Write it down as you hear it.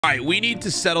All right, we need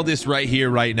to settle this right here,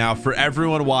 right now for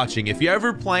everyone watching. If you're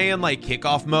ever playing like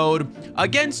kickoff mode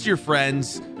against your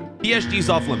friends, PSG's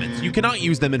off limits. You cannot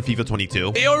use them in FIFA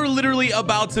 22. They are literally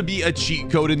about to be a cheat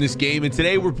code in this game, and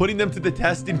today we're putting them to the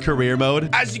test in career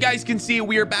mode. As you guys can see,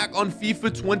 we are back on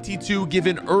FIFA 22,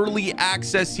 given early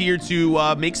access here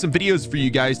to make some videos for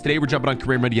you guys. Today we're jumping on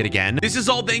career mode yet again. This is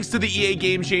all thanks to the EA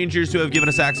Game Changers who have given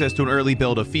us access to an early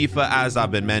build of FIFA. As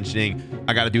I've been mentioning,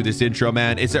 I got to do this intro,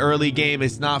 man. It's an early game.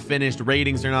 It's not finished.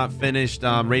 Ratings are not finished.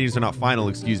 Ratings are not final,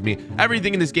 excuse me.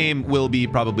 Everything in this game will be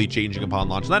probably changing upon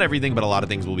launch. Not everything, but a lot of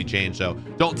things will be changed, so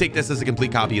don't take this as a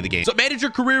complete copy of the game. So manage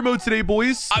your career mode today,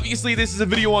 boys. Obviously this is a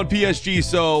video on PSG,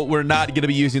 so we're not going to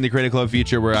be using the Creative Club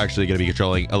feature. We're actually going to be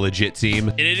controlling a legit team,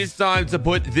 and it is time to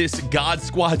put this God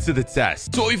Squad to the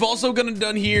test. So what we've also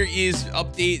done here is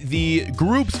update the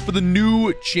groups for the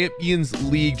new Champions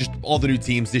League, just all the new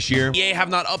teams this year. EA have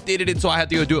not updated it, so I had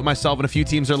to go do it myself, and a few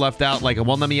teams are left out. Like, it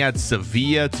won't let me add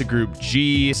Sevilla to Group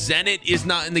G. Zenit is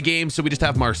not in the game, so we just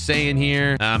have Marseille in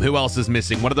here. Who else is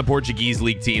missing? One of the Portuguese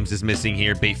league teams is missing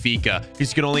here, Benfica, because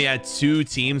you can only add 2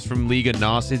 teams from Liga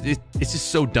NOS. It's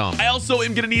just so dumb. I also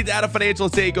am gonna need to add a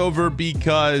financial takeover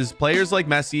because players like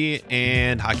Messi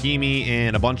and Hakimi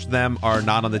and a bunch of them are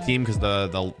not on the team because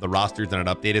the rosters are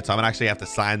not updated, so I'm gonna actually have to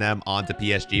sign them onto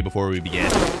PSG before we begin.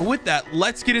 But with that,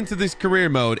 let's get into this career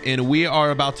mode, and we are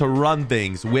about to run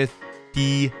things with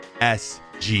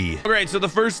PSG. All right, so the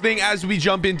first thing as we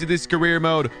jump into this career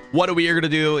mode, what we are going to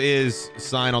do is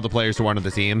sign all the players who aren't on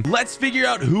the team. Let's figure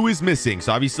out who is missing.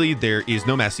 So obviously there is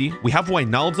no Messi. We have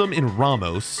Wijnaldum and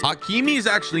Ramos. Hakimi is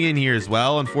actually in here as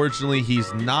well. Unfortunately,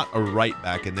 he's not a right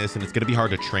back in this, and it's going to be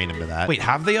hard to train him to that. Wait,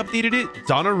 have they updated it?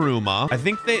 Donnarumma. I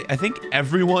think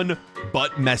everyone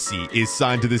but Messi is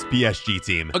signed to this PSG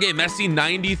team. Okay, Messi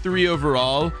 93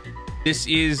 overall. This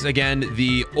is, again,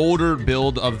 the older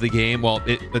build of the game. Well,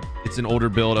 it's an older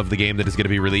build of the game that is going to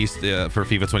be released for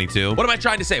FIFA 22. What am I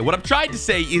trying to say? What I'm trying to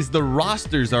say is the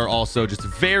rosters are also just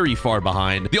very far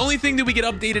behind. The only thing that we get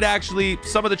updated, actually,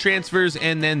 some of the transfers,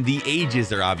 and then the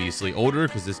ages are obviously older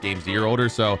because this game's a year older.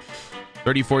 So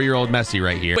 34-year-old Messi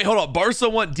right here. Wait, hold on. Barca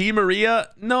want Di Maria?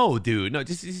 No, dude. No,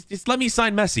 just let me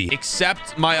sign Messi.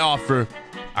 Accept my offer.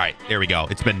 All right, there we go.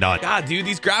 It's been done. God, dude,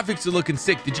 these graphics are looking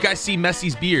sick. Did you guys see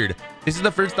Messi's beard? This is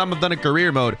the first time I've done a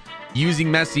career mode using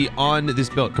Messi on this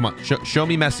build. Come on, show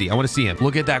me Messi. I want to see him.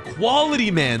 Look at that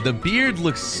quality, man. The beard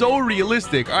looks so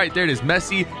realistic. All right, there it is.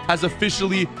 Messi has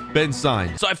officially been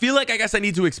signed. So I feel like I guess I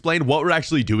need to explain what we're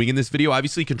actually doing in this video.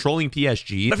 Obviously controlling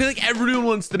PSG. But I feel like everyone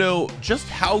wants to know just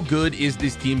how good is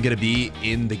this team going to be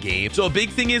in the game. So a big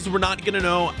thing is we're not going to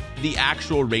know the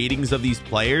actual ratings of these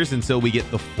players until we get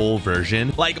the full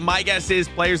version. Like, my guess is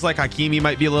players like Hakimi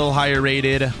might be a little higher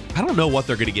rated. I don't know what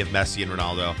they're going to give Messi and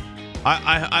Ronaldo.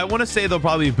 I want to say they'll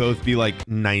probably both be like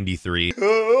 93.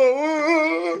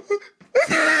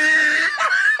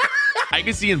 I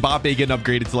can see Mbappe getting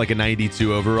upgraded to like a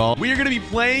 92 overall. We are going to be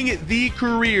playing the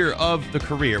career of the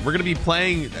career. We're going to be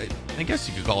playing, I guess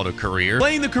you could call it a career,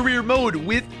 playing the career mode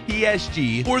with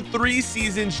PSG for 3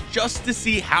 seasons just to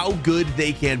see how good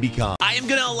they can become. I am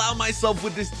going to allow myself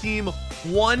with this team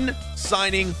 1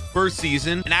 signing per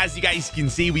season. And as you guys can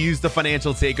see, we used the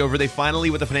financial takeover. They finally,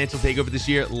 with the financial takeover this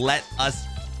year, let us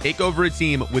take over a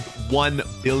team with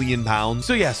 £1 billion.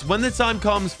 So yes, when the time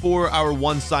comes for our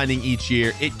 1 signing each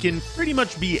year, it can pretty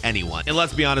much be anyone. And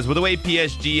let's be honest, with the way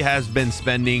PSG has been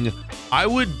spending, I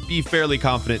would be fairly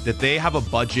confident that they have a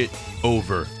budget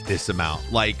over this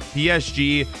amount. Like,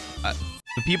 PSG,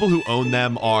 the people who own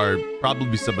them are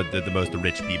probably some of the most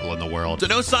rich people in the world. So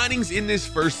no signings in this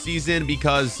first season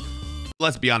because,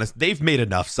 let's be honest, they've made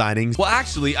enough signings. Well,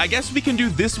 actually, I guess we can do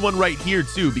this one right here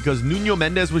too, because Nuno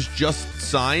Mendes was just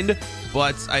signed,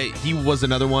 but he was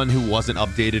another one who wasn't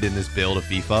updated in this build of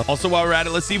FIFA. Also, while we're at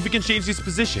it, let's see if we can change these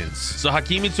positions. So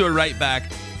Hakimi to a right back.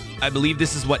 I believe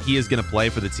this is what he is going to play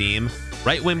for the team.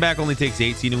 Right wing back only takes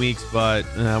 18 weeks, but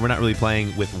we're not really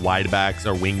playing with wide backs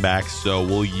or wing backs, so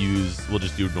we'll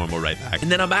just do normal right back.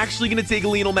 And then I'm actually going to take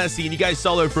Lionel Messi, and you guys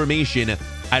saw their formation.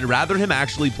 I'd rather him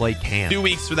actually play Cam. 2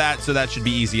 weeks for that, so that should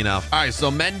be easy enough. All right, so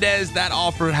Mendes, that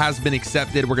offer has been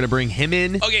accepted. We're going to bring him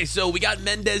in. Okay, so we got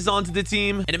Mendes onto the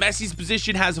team, and Messi's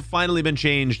position has finally been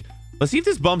changed. Let's see if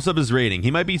this bumps up his rating.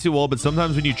 He might be too old, but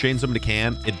sometimes when you train someone to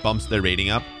Cam, it bumps their rating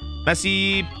up.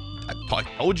 Messi, I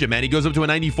told you, man, he goes up to a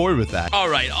 94 with that. All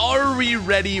right, are we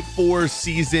ready for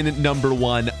season number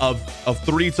 1 of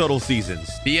 3 total seasons?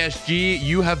 PSG,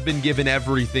 you have been given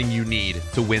everything you need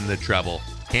to win the treble.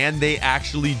 Can they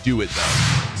actually do it,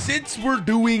 though? Since we're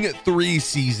doing 3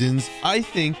 seasons, I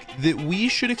think that we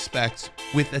should expect,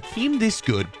 with a team this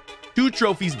good, 2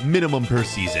 trophies minimum per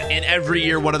season. And every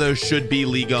year, one of those should be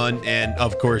Ligue 1. And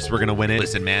of course, we're going to win it.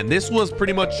 Listen, man, this was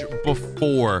pretty much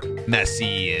before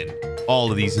Messi and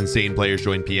all of these insane players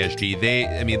joined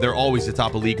PSG. I mean, they're always the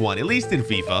top of League 1, at least in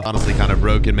FIFA. Honestly, kind of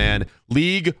broken, man.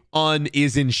 League 1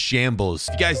 is in shambles.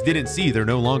 If you guys didn't see, they're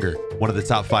no longer one of the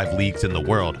top 5 leagues in the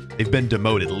world. They've been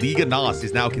demoted. Liga NOS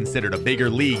is now considered a bigger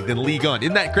league than League 1.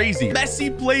 Isn't that crazy?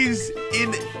 Messi plays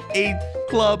in a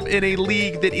club in a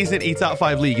league that isn't a top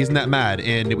 5 league. Isn't that mad?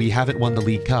 And we haven't won the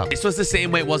League Cup. This was the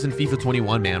same way it was in FIFA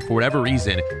 21, man. For whatever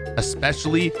reason,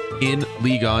 especially in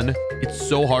Ligue 1, it's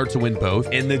so hard to win both.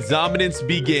 And the dominance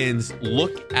begins.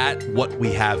 Look at what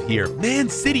we have here. Man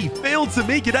City failed to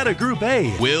make it out of Group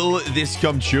A. Will this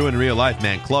come true in real life,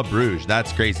 man? Club Brugge,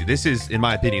 that's crazy. This is, in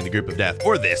my opinion, the group of death.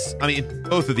 Or this. I mean,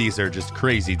 both of these are just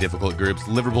crazy difficult groups.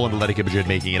 Liverpool and Atletico Madrid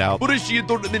making it out. Borussia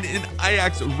Dortmund and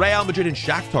Ajax, Real Madrid and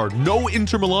Shakhtar. No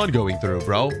Inter Milan going through,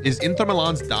 bro. Is Inter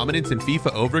Milan's dominance in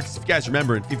FIFA over? Because if you guys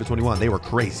remember, in FIFA 21, they were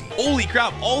crazy. Holy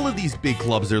crap, all of these big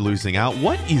clubs are losing out.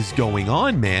 What is going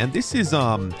on, man? This is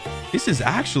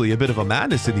actually a bit of a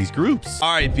madness in these groups.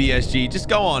 All right, PSG, just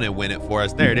go on and win it for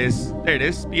us. There it is. There it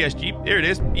is. PSG. There it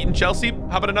is. Beating Chelsea.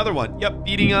 How about another one? Yep,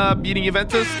 beating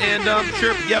Juventus. And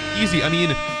sure, yep, easy. I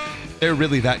mean, they're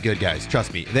really that good, guys.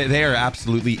 Trust me. They are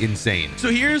absolutely insane. So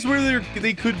here's where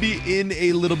they could be in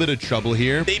a little bit of trouble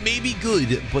here. They may be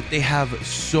good, but they have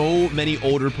so many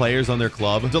older players on their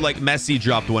club. So like Messi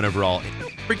dropped 1 overall.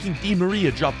 Freaking Di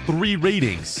Maria dropped 3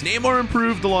 ratings. Neymar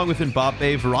improved along with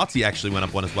Mbappe. Verratti actually went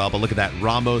up 1 as well. But look at that.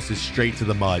 Ramos is straight to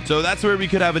the mud. So that's where we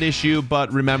could have an issue.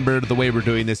 But remember, the way we're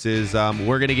doing this is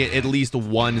we're going to get at least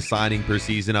 1 signing per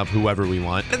season of whoever we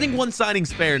want. I think 1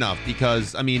 signing's fair enough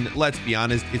because, I mean, let's be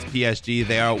honest, it's PSG.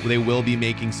 They will be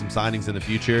making some signings in the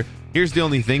future. Here's the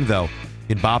only thing, though.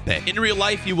 Mbappe. In real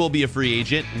life, he will be a free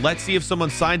agent. Let's see if someone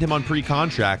signed him on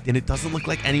pre-contract, and it doesn't look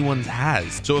like anyone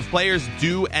has. So if players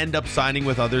do end up signing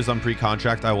with others on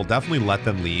pre-contract, I will definitely let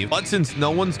them leave. But since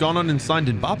no one's gone on and signed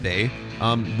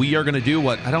Mbappe, we are going to do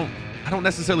what I don't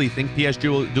necessarily think PSG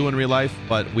will do in real life,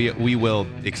 but we will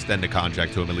extend a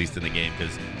contract to him, at least in the game,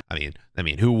 because I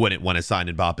mean, who wouldn't want to sign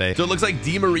Mbappe? So it looks like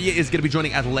Di Maria is going to be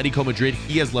joining Atletico Madrid.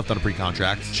 He has left on a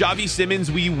pre-contract. Xavi Simons,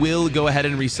 we will go ahead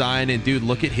and resign. And dude,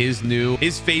 look at his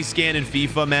face scan in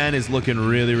FIFA, man, is looking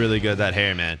really, really good. That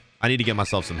hair, man. I need to get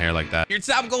myself some hair like that. Your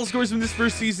top goal scorers from this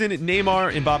first season,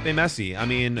 Neymar, Mbappe, Messi. I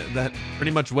mean, that's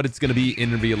pretty much what it's going to be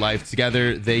in real life.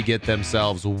 Together, they get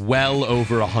themselves well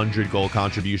over 100 goal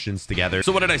contributions together.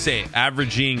 So what did I say?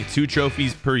 Averaging 2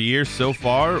 trophies per year so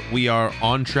far. We are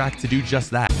on track to do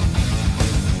just that.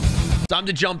 Time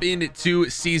to jump into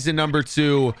season number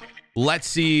 2. Let's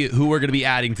see who we're going to be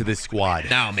adding to this squad.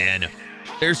 Now, man,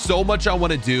 there's so much I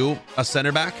want to do. A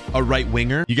center back, a right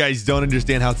winger. You guys don't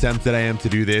understand how tempted I am to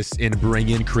do this and bring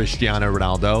in Cristiano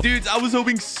Ronaldo. Dudes, I was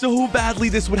hoping so badly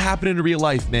this would happen in real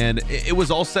life, man. It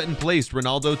was all set in place.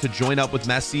 Ronaldo to join up with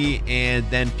Messi, and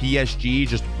then PSG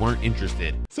just weren't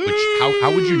interested. Which,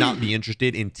 how would you not be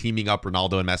interested in teaming up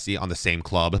Ronaldo and Messi on the same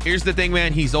club? Here's the thing,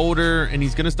 man. He's older, and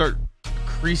he's going to start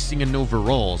increasing in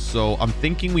overall. So I'm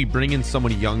thinking we bring in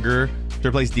someone younger to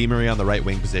replace Di Maria on the right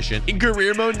wing position. In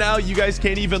career mode now, you guys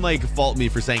can't even like fault me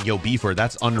for saying, yo, Beeford,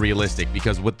 that's unrealistic,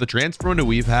 because with the transfer window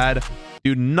we've had,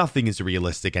 dude, nothing is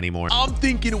realistic anymore. I'm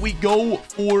thinking we go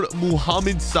for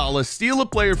Mohamed Salah, steal a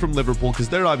player from Liverpool, because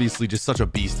they're obviously just such a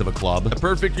beast of a club. A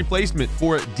perfect replacement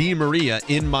for Di Maria,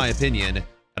 in my opinion. And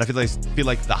I feel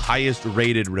like the highest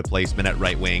rated replacement at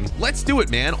right wing. Let's do it,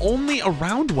 man. Only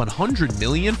around 100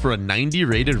 million for a 90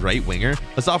 rated right winger.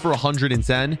 Let's offer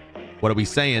 110. What are we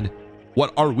saying?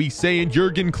 What are we saying?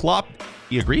 Jurgen Klopp,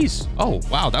 he agrees. Oh,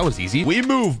 wow, that was easy. We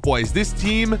move, boys. This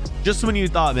team, just when you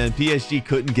thought, man, PSG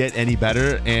couldn't get any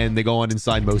better, and they go on and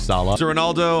sign Mo Salah. So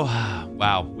Ronaldo,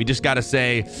 wow, we just got to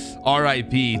say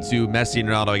RIP to Messi and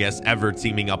Ronaldo, I guess, ever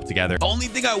teaming up together. The only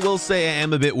thing I will say I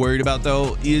am a bit worried about,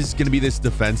 though, is going to be this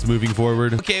defense moving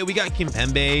forward. Okay, we got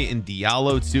Kimpembe and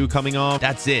Diallo, too, coming off.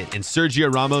 That's it. And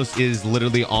Sergio Ramos is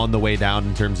literally on the way down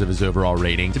in terms of his overall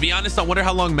rating. To be honest, I wonder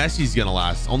how long Messi's going to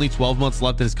last. Only 12 months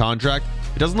left in his contract.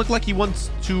 It doesn't look like he wants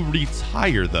to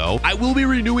retire, though. I will be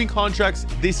renewing contracts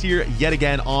this year yet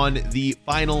again on the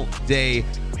final day,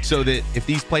 so that if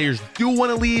these players do want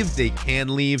to leave, they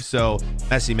can leave. So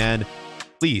Messi, man,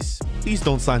 please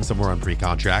don't sign somewhere on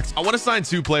pre-contracts. I want to sign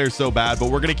 2 players so bad,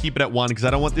 but we're going to keep it at 1 because I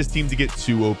don't want this team to get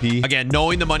too OP. Again,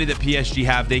 knowing the money that PSG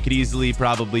have, they could easily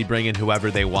probably bring in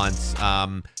whoever they want.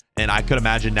 And I could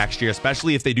imagine next year,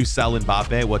 especially if they do sell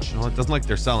Mbappe, which, well, it doesn't look like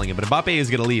they're selling it, but Mbappe is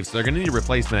going to leave, so they're going to need a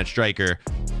replacement at striker.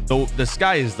 So the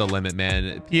sky is the limit,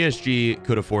 man. PSG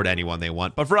could afford anyone they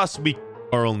want, but for us, we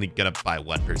are only gonna buy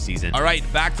one per season. All right,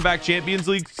 back-to-back Champions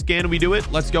League. Can we do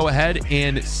it? Let's go ahead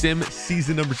and sim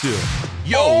season number 2.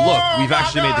 Yo, look, we've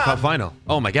actually made the cup final.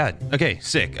 Oh my god. Okay,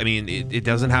 sick. I mean, it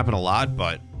doesn't happen a lot,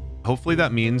 but hopefully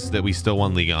that means that we still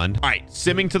won Ligue 1. All right,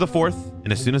 simming to the 4th,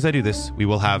 and as soon as I do this, we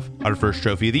will have our first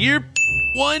trophy of the year.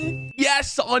 1.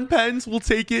 Yes, on pens. We'll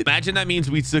take it. Imagine that means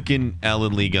we took in L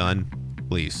in Ligue 1.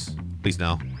 Please, please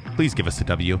no. Please give us a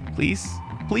W. Please,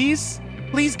 please,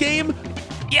 please, game.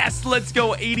 Yes, let's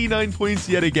go. 89 points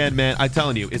yet again, man. I'm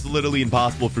telling you, it's literally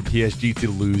impossible for PSG to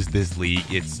lose this league.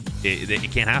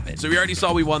 It can't happen. So we already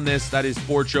saw we won this. That is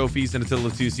 4 trophies in a total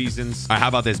of 2 seasons. All right, how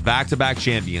about this? Back-to-back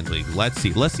Champions League. Let's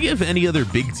see. Let's see if any other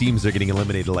big teams are getting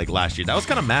eliminated like last year. That was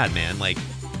kind of mad, man. Like,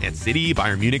 Man City,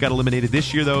 Bayern Munich got eliminated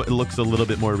this year, though. It looks a little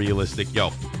bit more realistic. Yo,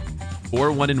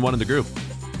 4-1-1 in the group.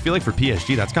 I feel like for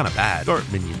PSG, that's kind of bad.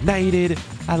 Dortmund United,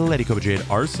 Atletico Madrid,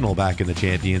 Arsenal back in the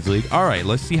Champions League. All right,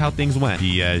 let's see how things went.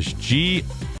 PSG.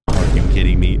 Are you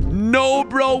kidding me? No,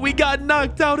 bro. We got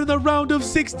knocked out in the round of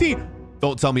 16.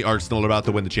 Don't tell me Arsenal are about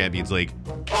to win the Champions League.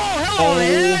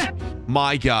 Oh,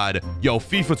 my God. Yo,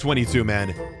 FIFA 22,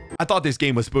 man. I thought this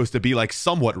game was supposed to be like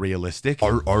somewhat realistic.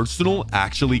 Are Arsenal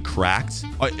actually cracked?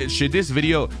 Should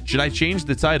I change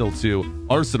the title to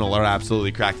Arsenal are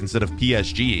absolutely cracked instead of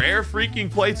PSG? Rare freaking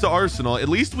play to Arsenal. At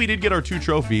least we did get our 2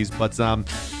 trophies, but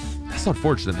that's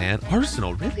unfortunate, man.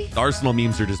 Arsenal, really? The Arsenal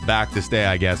memes are just back to stay,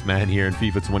 I guess, man, here in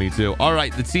FIFA 22. All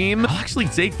right, the team. I'll actually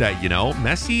take that, you know.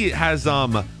 Messi has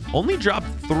only dropped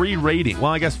 3 rating.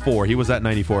 Well, I guess 4. He was at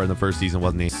 94 in the first season,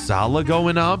 wasn't he? Salah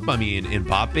going up. I mean,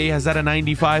 Mbappe has at a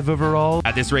 95 overall.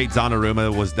 At this rate,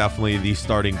 Donnarumma was definitely the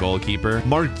starting goalkeeper.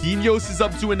 Marquinhos is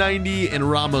up to a 90. And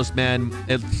Ramos, man,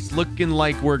 it's looking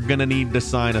like we're going to need to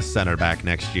sign a center back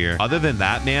next year. Other than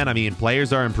that, man, I mean,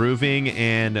 players are improving.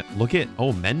 And look at,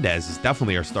 oh, Mendes is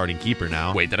definitely our starting keeper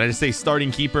now. Wait, did I just say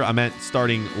starting keeper? I meant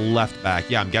starting left back.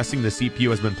 Yeah, I'm guessing the CPU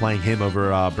has been playing him over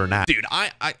Bernat. Dude,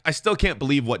 I still can't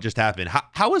believe what just happened.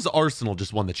 How has Arsenal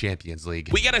just won the Champions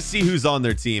League? We got to see who's on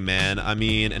their team, man. I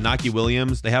mean, Inaki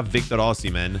Williams, they have Victor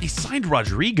Osimhen. He signed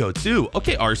Rodrigo too.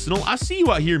 Okay, Arsenal, I see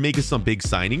you out here making some big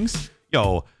signings.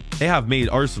 Yo, they have made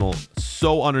Arsenal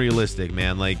so unrealistic,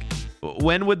 man. Like,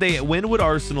 when would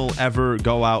Arsenal ever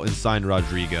go out and sign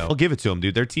Rodrigo? I'll give it to them,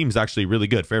 dude. Their team's actually really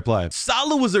good. Fair play.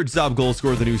 Salah was their top goal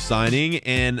scorer, the new signing.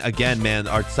 And again, man,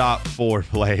 our top 4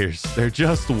 players, they're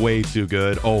just way too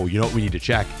good. Oh, you know what we need to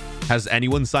check? Has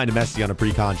anyone signed Messi on a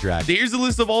pre-contract? Here's a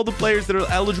list of all the players that are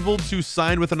eligible to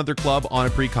sign with another club on a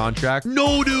pre-contract.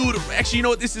 No, dude. Actually, you know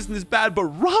what? This isn't as bad, but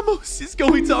Ramos is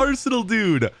going to Arsenal,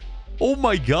 dude. Oh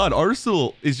my God,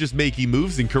 Arsenal is just making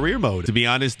moves in career mode. To be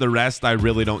honest, the rest I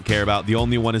really don't care about. The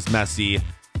only one is Messi.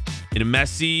 And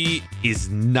Messi is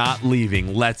not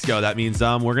leaving. Let's go. That means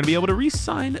we're going to be able to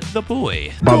re-sign the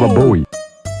boy. Baba boy.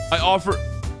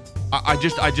 I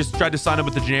just tried to sign up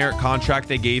with the generic contract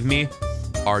they gave me.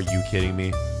 Are you kidding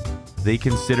me? They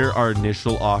consider our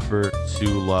initial offer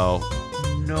too low.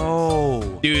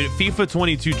 No. Dude, FIFA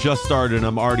 22 just started and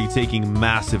I'm already taking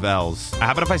massive L's.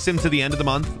 How about if I sim to the end of the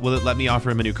month? Will it let me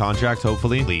offer him a new contract,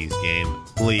 hopefully? Please, game.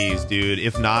 Please, dude.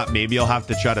 If not, maybe I'll have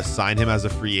to try to sign him as a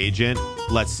free agent.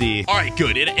 Let's see. All right,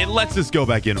 good. It lets us go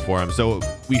back in for him. So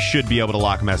we should be able to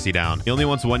lock Messi down. He only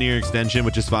wants a 1-year extension,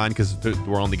 which is fine because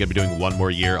we're only going to be doing 1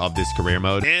 more year of this career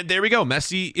mode. And there we go.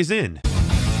 Messi is in.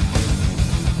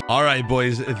 All right,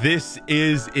 boys, this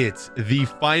is it. The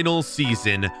final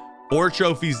season. 4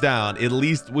 trophies down. At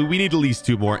least we need at least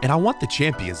 2 more. And I want the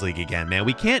Champions League again, man.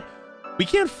 We can't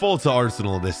fall to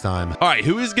Arsenal this time. All right,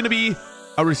 who is going to be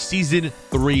our season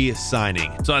 3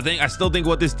 signing? So I still think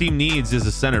what this team needs is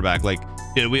a center back. Like,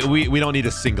 we don't need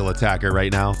a single attacker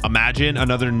right now. Imagine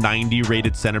another 90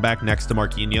 rated center back next to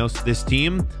Marquinhos. This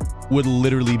team would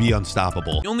literally be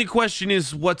unstoppable. The only question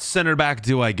is, what center back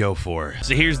do I go for?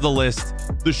 So here's the list.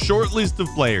 The short list of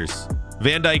players.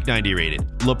 Van Dijk 90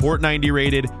 rated, Laporte 90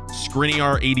 rated,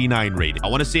 Skriniar 89 rated. I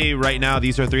want to say right now,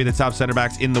 these are 3 of the top center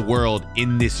backs in the world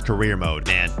in this career mode.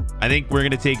 Man, I think we're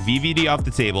going to take VVD off the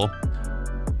table.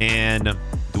 And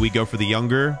do we go for the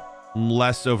younger,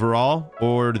 less overall,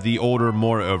 or the older,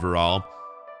 more overall?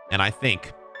 And I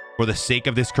think for the sake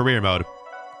of this career mode,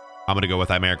 I'm going to go with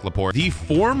Aymeric Laporte, the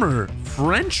former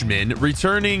Frenchman,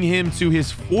 returning him to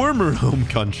his former home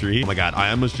country. Oh my God,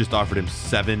 I almost just offered him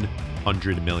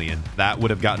 700 million. That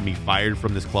would have gotten me fired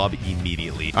from this club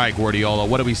immediately. All right, Guardiola,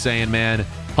 what are we saying, man?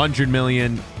 100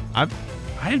 million.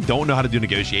 I don't know how to do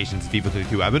negotiations in FIFA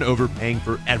 22. I've been overpaying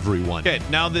for everyone. Okay,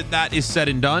 now that that is said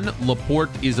and done,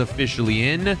 Laporte is officially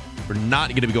in. We're not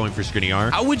going to be going for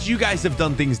Skriniar. How would you guys have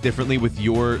done things differently with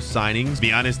your signings? To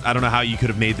be honest, I don't know how you could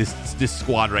have made this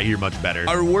squad right here much better.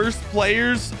 Our worst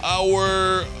players,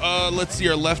 let's see,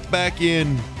 our left back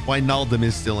in Wijnaldum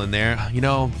is still in there. You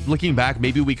know, looking back,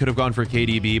 maybe we could have gone for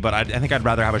KDB, but I think I'd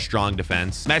rather have a strong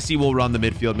defense. Messi will run the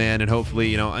midfield, man, and hopefully,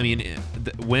 you know, I mean,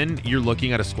 when you're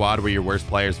looking at a squad where your worst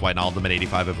player is Wijnaldum at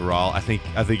 85 overall, I think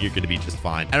you're going to be just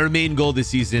fine. Our main goal this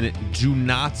season: do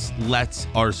not let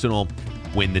Arsenal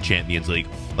win the Champions League.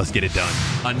 Let's get it done.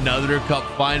 Another cup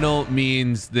final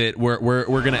means that we're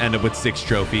going to end up with 6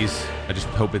 trophies. I just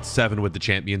hope it's 7 with the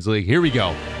Champions League. Here we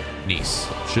go. Nice.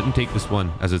 Shouldn't take this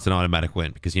one as it's an automatic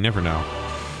win because you never know.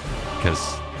 Because,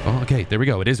 oh, okay, there we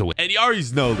go. It is a win. And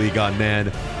Yari's no league on, man.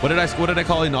 What did I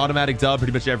call it? An automatic dub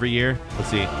pretty much every year. Let's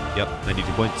see. Yep, 92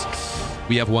 points.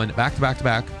 We have won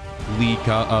back-to-back league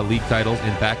titles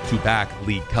and back-to-back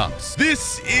league cups.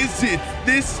 This is it.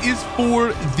 This is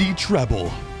for the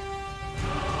treble.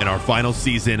 In our final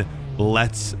season,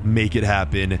 let's make it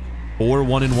happen.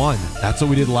 4-1-1. That's what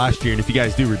we did last year. And if you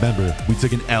guys do remember, we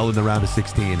took an L in the round of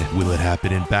 16. Will it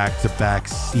happen in back-to-back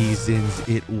seasons?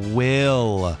 It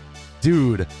will.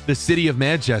 Dude, the city of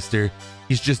Manchester,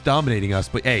 he's just dominating us.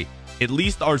 But hey, at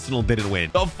least Arsenal didn't win.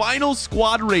 The final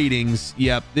squad ratings.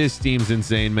 Yep, this team's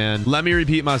insane, man. Let me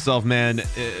repeat myself, man.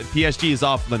 PSG is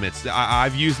off limits.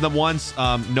 I've used them once.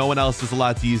 No one else is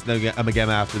allowed to use them again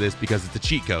after this because it's a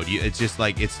cheat code. It's just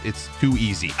like, it's too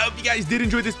easy. I hope you guys did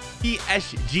enjoy this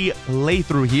PSG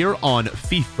playthrough here on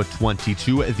FIFA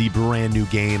 22, the brand new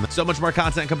game. So much more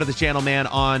content coming to the channel, man,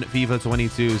 on FIFA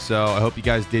 22. So I hope you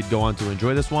guys did go on to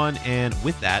enjoy this one. And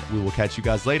with that, we will catch you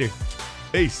guys later.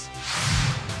 Peace.